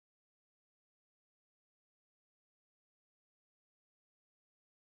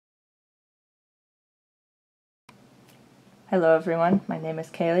Hello everyone, my name is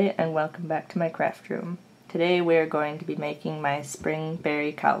Kaylee and welcome back to my craft room. Today we are going to be making my spring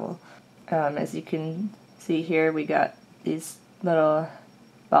berry cowl. As you can see here, we got these little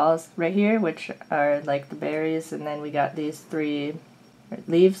balls right here, which are like the berries, and then we got these three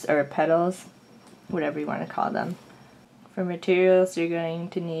leaves or petals, whatever you want to call them. For materials, you're going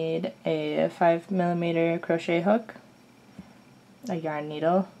to need a 5mm crochet hook, a yarn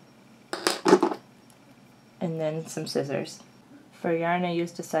needle, and then some scissors. For yarn, I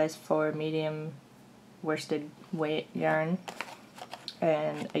used a size 4 medium worsted weight yarn,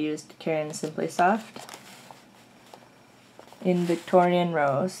 and I used Caron Simply Soft in Victorian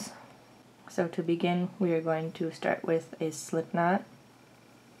Rose. So to begin, we are going to start with a slip knot.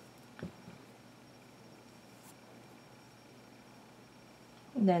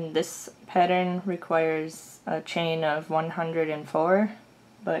 Then this pattern requires a chain of 104,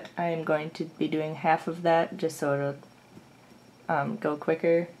 but I am going to be doing half of that just so it'll go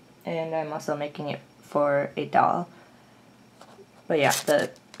quicker, and I'm also making it for a doll. But yeah,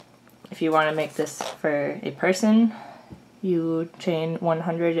 if you want to make this for a person, you chain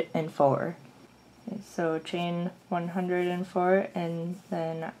 104. Okay, so chain 104, and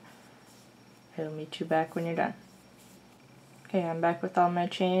then I'll meet you back when you're done. Okay, I'm back with all my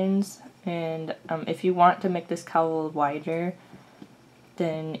chains, and if you want to make this cowl wider,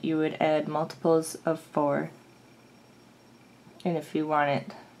 then you would add multiples of 4. And if you want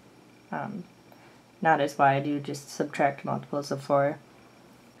it not as wide, you just subtract multiples of 4.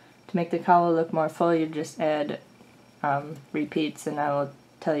 To make the cowl look more full, you just add repeats, and I will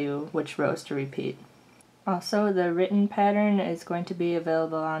tell you which rows to repeat. Also, the written pattern is going to be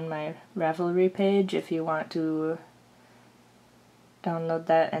available on my Ravelry page if you want to download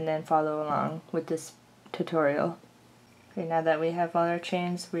that and then follow along with this tutorial. Okay, now that we have all our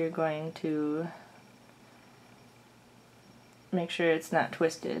chains, we're going to make sure it's not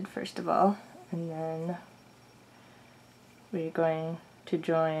twisted first of all, and then we're going to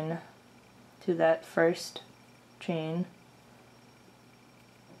join to that first chain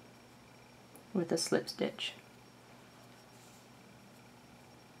with a slip stitch.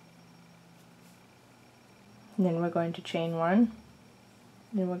 And then we're going to chain 1.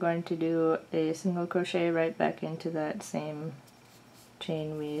 Then we're going to do a single crochet right back into that same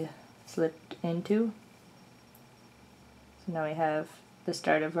chain we slipped into. So now we have the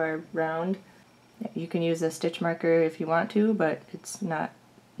start of our round. You can use a stitch marker if you want to, but it's not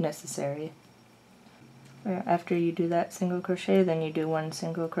necessary. After you do that single crochet, then you do 1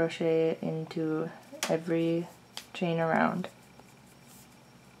 single crochet into every chain around.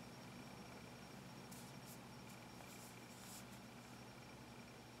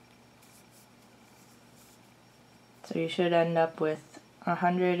 So you should end up with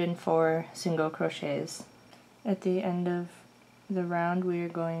 104 single crochets. At the end of the round, we are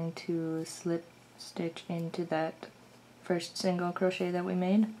going to slip stitch into that first single crochet that we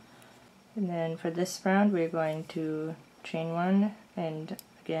made. And then for this round, we're going to chain 1 and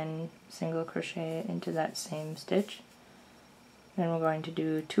again single crochet into that same stitch. Then we're going to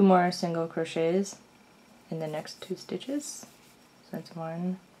do 2 more single crochets in the next 2 stitches. So that's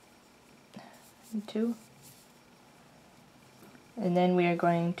 1 and 2. And then we are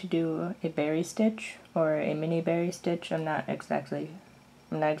going to do a berry stitch or a mini berry stitch. I'm not exactly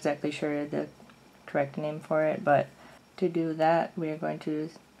sure the correct name for it, but to do that we are going to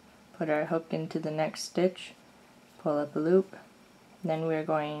put our hook into the next stitch, pull up a loop, then we're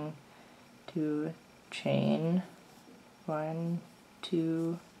going to chain 1,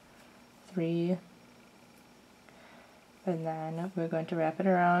 2, 3, and then we're going to wrap it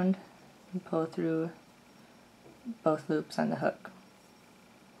around and pull through both loops on the hook.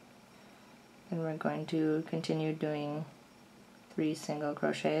 And we're going to continue doing 3 single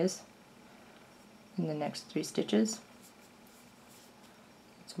crochets in the next 3 stitches.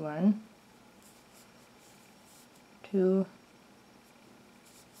 It's 1, 2,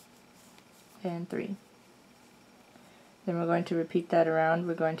 and 3. Then we're going to repeat that around.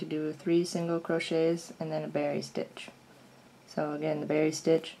 We're going to do 3 single crochets and then a berry stitch. So again, the berry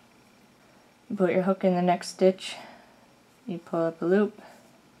stitch, you put your hook in the next stitch, you pull up a loop,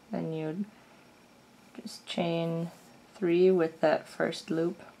 then you just chain 3 with that first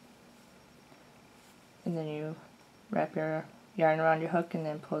loop, and then you wrap your yarn around your hook and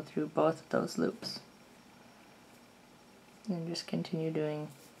then pull through both of those loops. And just continue doing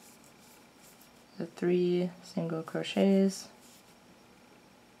the 3 single crochets.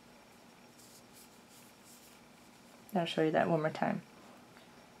 I'll show you that one more time.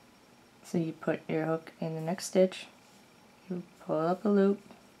 So you put your hook in the next stitch, you pull up a loop,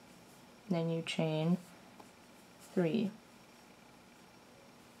 then you chain 3.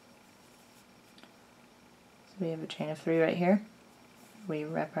 we have a chain of 3 right here. We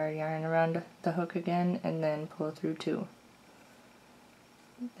wrap our yarn around the hook again and then pull through 2.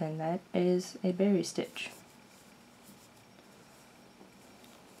 Then that is a berry stitch.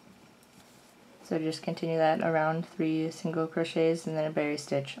 So just continue that around 3 single crochets and then a berry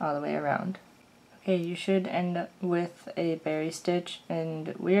stitch all the way around. Okay, you should end up with a berry stitch,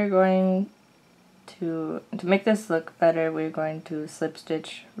 and we're going to make this look better, we're going to slip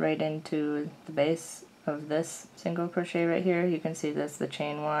stitch right into the base of this single crochet right here. You can see that's the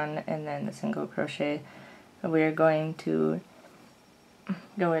chain 1 and then the single crochet. We're going to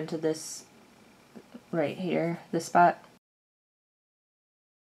go into this right here, this spot,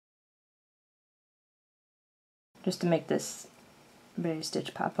 just to make this berry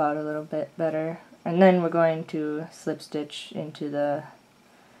stitch pop out a little bit better. And then we're going to slip stitch into the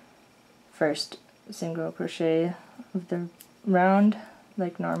first single crochet of the round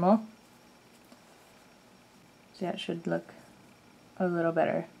like normal. So yeah, it should look a little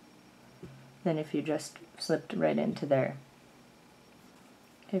better than if you just slipped right into there.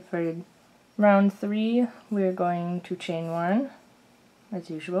 Okay, for round 3 we're going to chain 1 as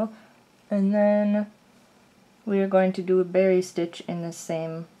usual, and then we are going to do a berry stitch in the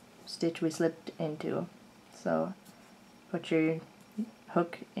same stitch we slipped into. So put your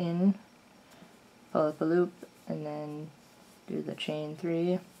hook in, pull up a loop, and then do the chain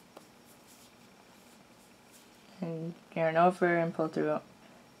 3 and yarn over and pull through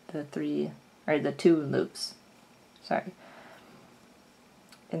the 2 loops. Sorry.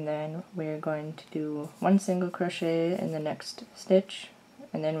 And then we're going to do 1 single crochet in the next stitch,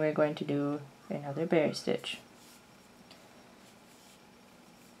 and then we're going to do another berry stitch.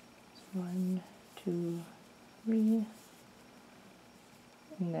 1, 2, 3,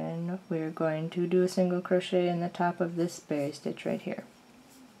 and then we're going to do a single crochet in the top of this berry stitch right here.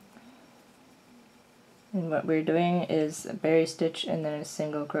 And what we're doing is a berry stitch and then a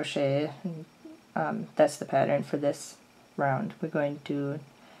single crochet, and that's the pattern for this round. We're going to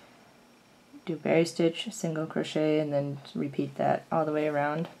do berry stitch, single crochet, and then repeat that all the way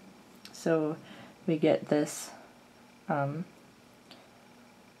around. So we get this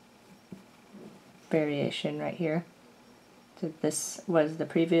variation right here. So this was the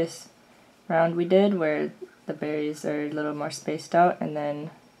previous round we did where the berries are a little more spaced out, and then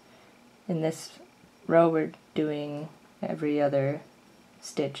in this row we're doing every other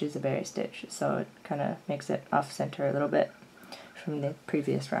stitch is a berry stitch, so it kind of makes it off center a little bit from the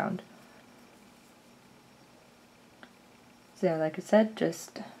previous round. So yeah, like I said,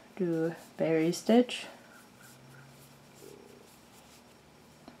 just do berry stitch,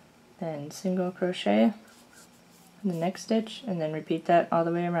 then single crochet in the next stitch, and then repeat that all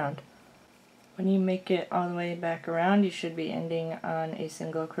the way around. When you make it all the way back around, you should be ending on a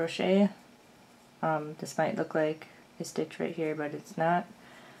single crochet. This might look like a stitch right here, but it's not,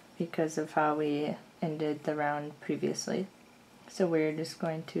 because of how we ended the round previously. So we're just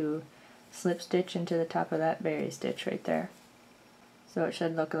going to slip stitch into the top of that berry stitch right there. So it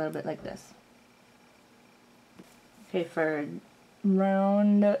should look a little bit like this. Okay, for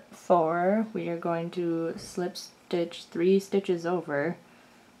round 4 we are going to slip stitch 3 stitches over.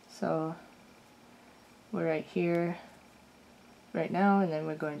 So we're right here right now, and then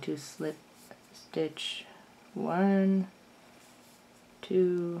we're going to slip stitch 1,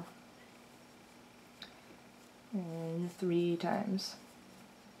 2, and 3 times,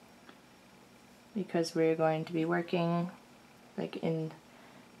 because we're going to be working like in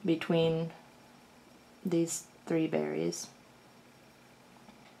between these 3 berries,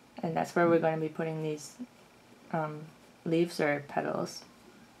 and that's where we're going to be putting these leaves or petals.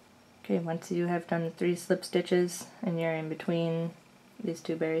 Okay, once you have done the 3 slip stitches and you're in between these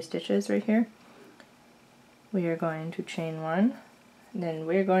 2 berry stitches right here, we are going to chain 1, and then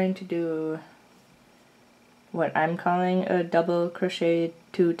we're going to do what I'm calling a double crochet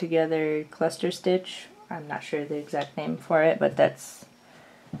 2 together cluster stitch. I'm not sure the exact name for it, but that's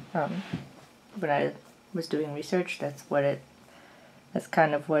when I was doing research, that's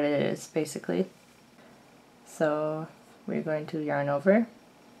kind of what it is basically. So we're going to yarn over,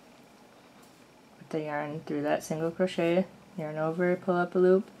 put the yarn through that single crochet, yarn over, pull up a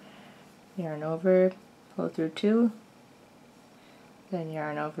loop, yarn over, pull through 2, then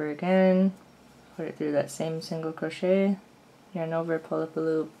yarn over again, put it through that same single crochet, yarn over, pull up a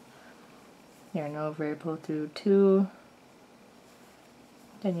loop, yarn over, pull through 2,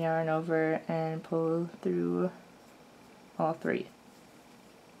 then yarn over and pull through all 3.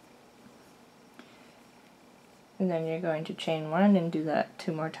 And then you're going to chain 1 and do that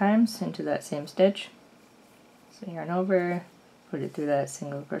 2 more times into that same stitch. So yarn over, put it through that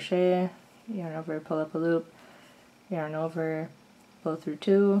single crochet, yarn over, pull up a loop, yarn over, pull through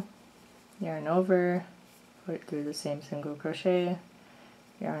 2, yarn over, put it through the same single crochet,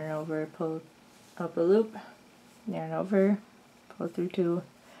 yarn over, pull up a loop, yarn over, pull through 2,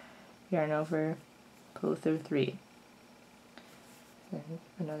 yarn over, pull through 3, then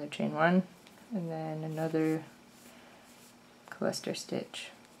another chain 1, and then another cluster stitch.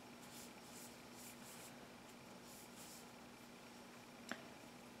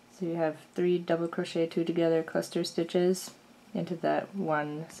 So you have 3 double crochet 2 together cluster stitches into that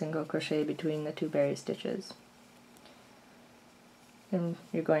 1 single crochet between the 2 berry stitches. And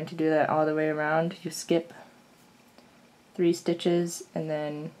you're going to do that all the way around. You skip 3 stitches and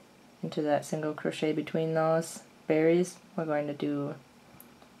then into that single crochet between those berries we're going to do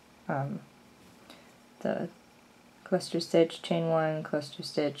the cluster stitch, chain 1, cluster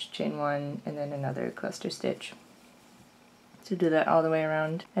stitch, chain 1, and then another cluster stitch. So do that all the way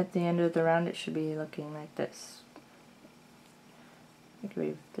around. At the end of the round it should be looking like this. We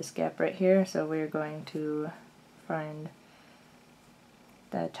have this gap right here, so we're going to find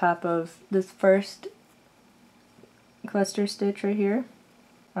the top of this first cluster stitch right here.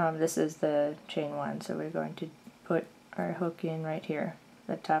 This is the chain 1, so we're going to put our hook in right here,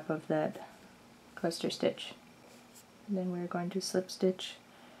 the top of that cluster stitch. And then we're going to slip stitch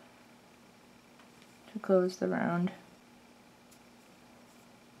to close the round.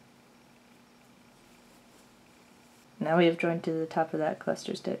 Now we have joined to the top of that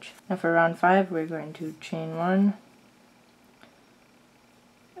cluster stitch. Now for round 5 we're going to chain 1,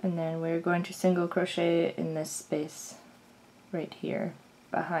 and then we're going to single crochet in this space right here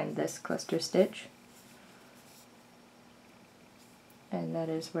behind this cluster stitch, and that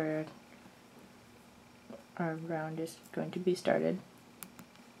is where our round is going to be started.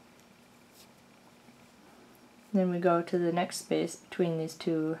 Then we go to the next space between these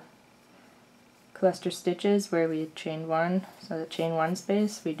 2 cluster stitches where we chained 1, so the chain 1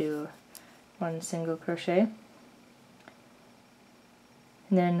 space we do 1 single crochet,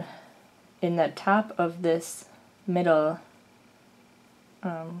 and then in the top of this middle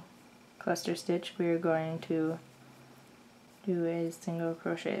cluster stitch we are going to do a single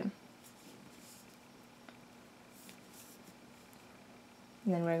crochet, and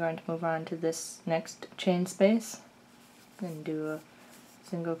then we're going to move on to this next chain space and do a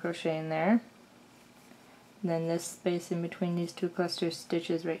single crochet in there. And then this space in between these 2 cluster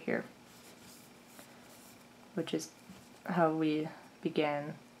stitches right here, which is how we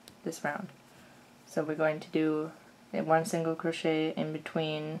began this round. So we're going to do 1 single crochet in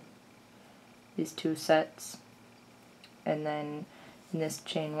between these 2 sets, and then in this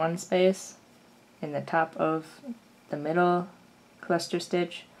chain 1 space in the top of the middle cluster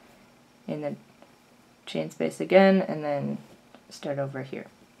stitch, in the chain space again, and then start over here.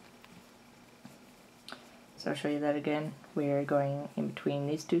 So I'll show you that again. We are going in between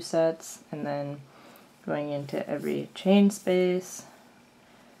these 2 sets and then going into every chain space,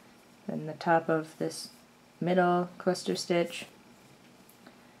 then the top of this middle cluster stitch,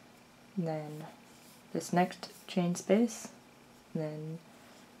 and then this next chain space, and then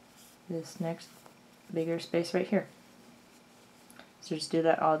this next bigger space right here. So just do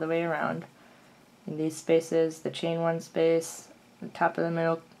that all the way around. In these spaces, the chain 1 space, the top of the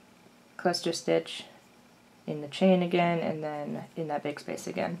middle cluster stitch, in the chain again, and then in that big space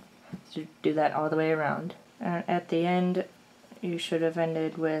again. So do that all the way around. At the end you should have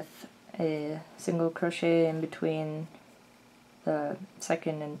ended with a single crochet in between the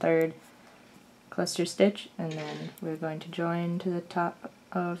 2nd and 3rd cluster stitch, and then we're going to join to the top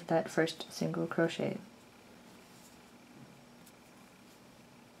of that first single crochet.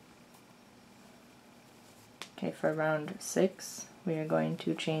 Okay, for round 6 we are going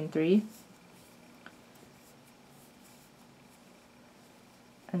to chain 3,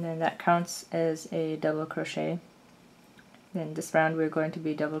 and then that counts as a double crochet. Then this round we're going to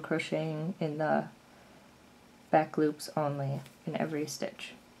be double crocheting in the back loops only in every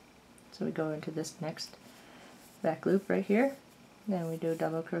stitch. So we go into this next back loop right here, then we do a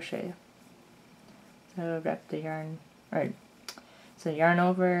double crochet. So wrap the yarn, so yarn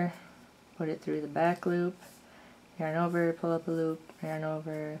over, put it through the back loop, yarn over, pull up a loop, yarn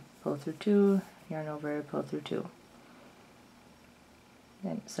over, pull through 2, yarn over, pull through 2.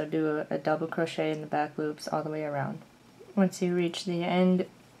 And so do a double crochet in the back loops all the way around. Once you reach the end,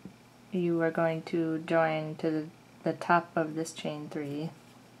 you are going to join to the top of this chain 3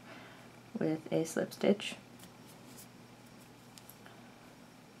 with a slip stitch.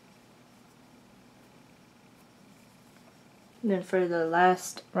 And then for the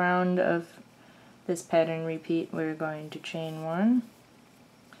last round of this pattern repeat, we're going to chain 1,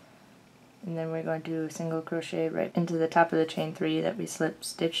 and then we're going to do a single crochet right into the top of the chain 3 that we slip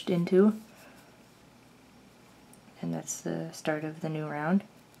stitched into, and that's the start of the new round.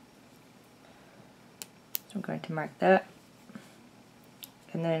 So I'm going to mark that,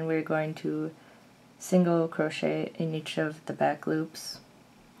 and then we're going to single crochet in each of the back loops.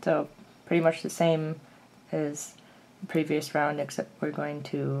 So pretty much the same as the previous round, except we're going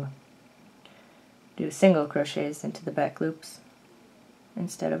to do single crochets into the back loops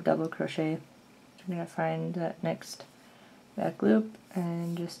instead of double crochet. So I'm going to find that next back loop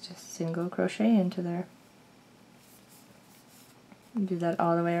and just a single crochet into there. Do that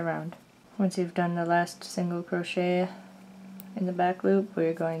all the way around. Once you've done the last single crochet in the back loop,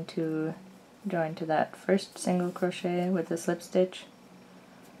 we're going to join to that first single crochet with the slip stitch.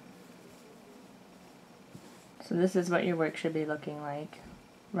 So this is what your work should be looking like,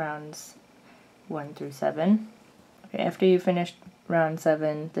 rounds 1 through 7. Okay, after you finished round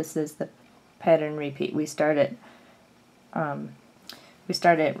 7, this is the pattern repeat. We start at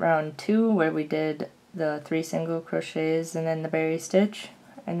round 2 where we did the 3 single crochets and then the berry stitch,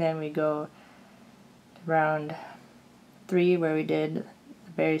 and then we go to round 3 where we did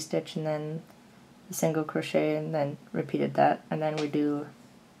the berry stitch and then the single crochet and then repeated that, and then we do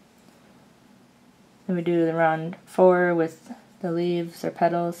the round 4 with the leaves or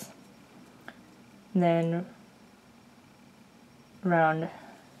petals, and then round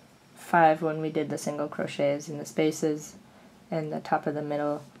 5 when we did the single crochets in the spaces and the top of the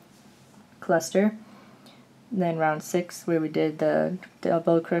middle cluster, and then round 6 where we did the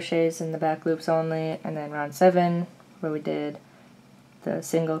double crochets in the back loops only, and then round 7 where we did the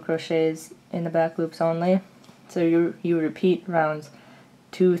single crochets in the back loops only. So you repeat rounds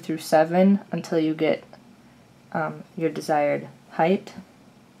 2 through 7 until you get your desired height.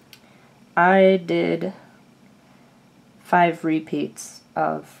 I did 5 repeats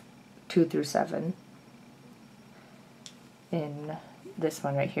of 2 through 7 in this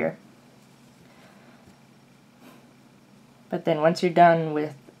one right here. But then once you're done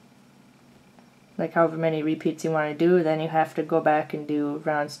with like however many repeats you want to do, then you have to go back and do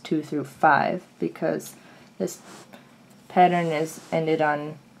rounds 2 through 5, because this pattern is ended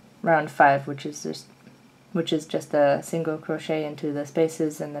on round 5, which is just a single crochet into the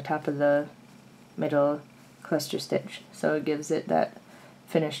spaces and the top of the middle cluster stitch, so it gives it that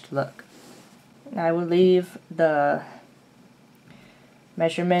finished look. I will leave the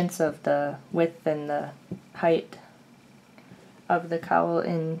measurements of the width and the height of the cowl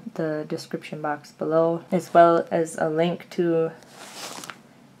in the description box below, as well as a link to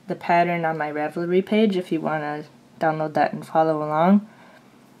the pattern on my Ravelry page if you want to download that and follow along.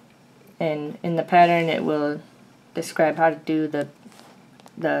 And in the pattern it will describe how to do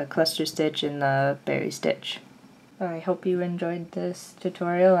the cluster stitch and the berry stitch. I hope you enjoyed this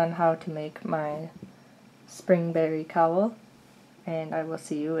tutorial on how to make my spring berry cowl, and I will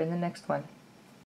see you in the next one.